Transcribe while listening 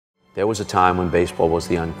There was a time when baseball was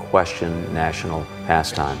the unquestioned national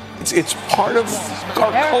pastime. It's part of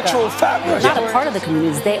our cultural fabric. They're not a part of the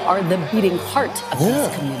communities, they are the beating heart of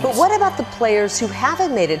these communities. But what about the players who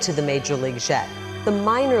haven't made it to the major leagues yet? The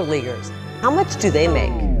minor leaguers. How much do they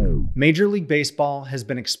make? Major League Baseball has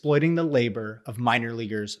been exploiting the labor of minor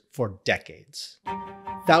leaguers for decades.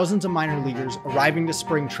 Thousands of minor leaguers arriving to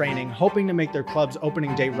spring training, hoping to make their club's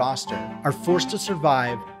opening day roster, are forced to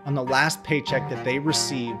survive on the last paycheck that they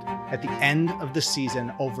received at the end of the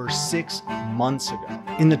season over 6 months ago.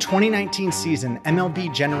 In the 2019 season,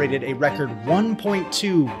 MLB generated a record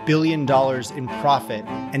 $1.2 billion in profit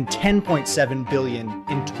and $10.7 billion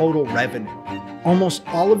in total revenue. Almost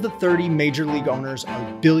all of the 30 major league owners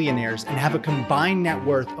are billionaires and have a combined net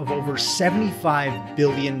worth of over $75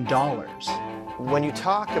 billion. When you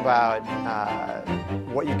talk about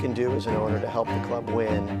what you can do as an owner to help the club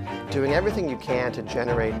win, doing everything you can to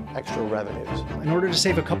generate extra revenues. In order to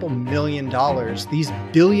save a couple $1 million, these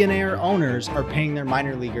billionaire owners are paying their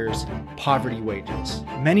minor leaguers poverty wages.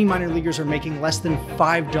 Many minor leaguers are making less than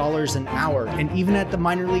 $5 an hour, and even at the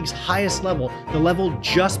minor league's highest level, the level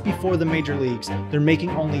just before the major leagues, they're making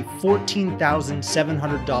only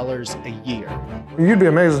 $14,700 a year. You'd be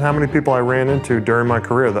amazed at how many people I ran into during my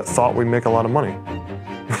career that thought we'd make a lot of money.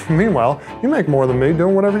 Meanwhile, you make more than me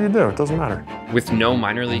doing whatever you do. It doesn't matter. With no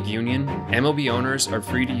minor league union, MLB owners are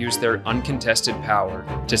free to use their uncontested power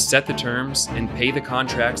to set the terms and pay the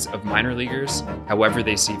contracts of minor leaguers however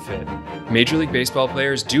they see fit. Major League Baseball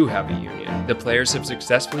players do have a union. The players have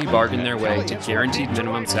successfully bargained their way to guaranteed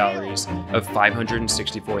minimum salaries of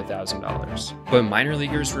 $564,000. But minor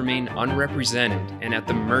leaguers remain unrepresented and at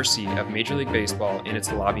the mercy of Major League Baseball and its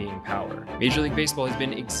lobbying power. Major League Baseball has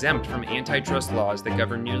been exempt from antitrust laws that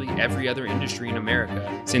govern nearly every other industry in America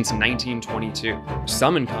since 1922.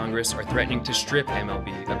 Some in Congress are threatening to strip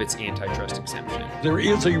MLB of its antitrust exemption. There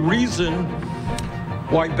is a reason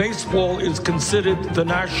why baseball is considered the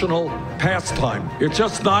national pastime. It's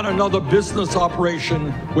just not another business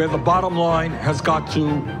operation where the bottom line has got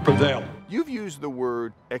to prevail. You've used the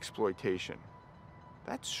word exploitation.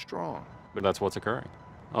 That's strong. But that's what's occurring.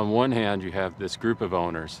 On one hand, you have this group of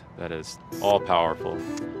owners that is all-powerful.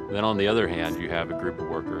 Then on the other hand, you have a group of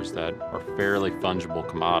workers that are fairly fungible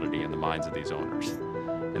commodity in the minds of these owners.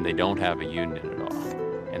 And they don't have a union at all.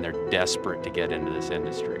 And they're desperate to get into this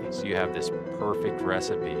industry. So you have this perfect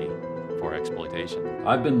recipe for exploitation.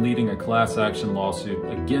 I've been leading a class action lawsuit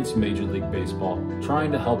against Major League Baseball, trying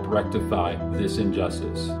to help rectify this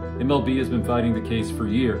injustice. MLB has been fighting the case for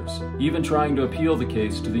years, even trying to appeal the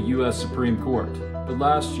case to the U.S. Supreme Court. But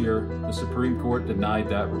last year, the Supreme Court denied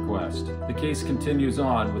that request. The case continues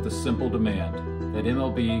on with a simple demand that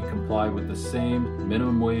MLB comply with the same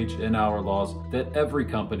minimum wage and hour laws that every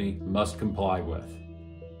company must comply with.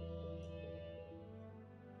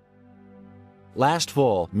 Last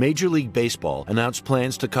fall, Major League Baseball announced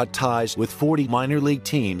plans to cut ties with 40 minor league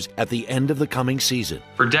teams at the end of the coming season.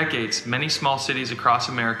 For decades, many small cities across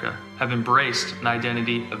America have embraced an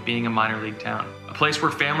identity of being a minor league town, a place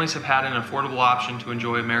where families have had an affordable option to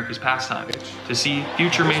enjoy America's pastime, to see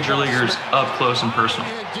future major leaguers up close and personal.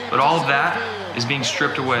 But all of that is being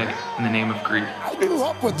stripped away in the name of greed. I grew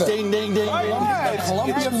up with the ding, ding, ding, the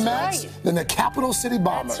Columbia Mets, then the Capital City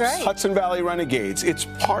Bombers. Right. Hudson Valley Renegades. It's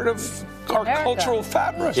part of our cultural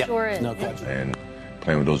fabric. Yeah. Sure is. No question. And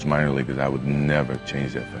playing with those minor leaguers, I would never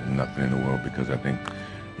change that for nothing in the world, because I think,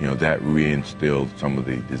 that reinstilled some of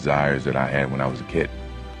the desires that I had when I was a kid.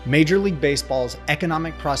 Major League Baseball's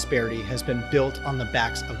economic prosperity has been built on the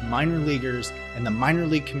backs of minor leaguers and the minor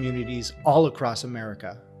league communities all across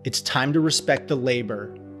America. It's time to respect the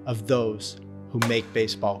labor of those who make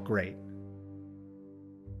baseball great.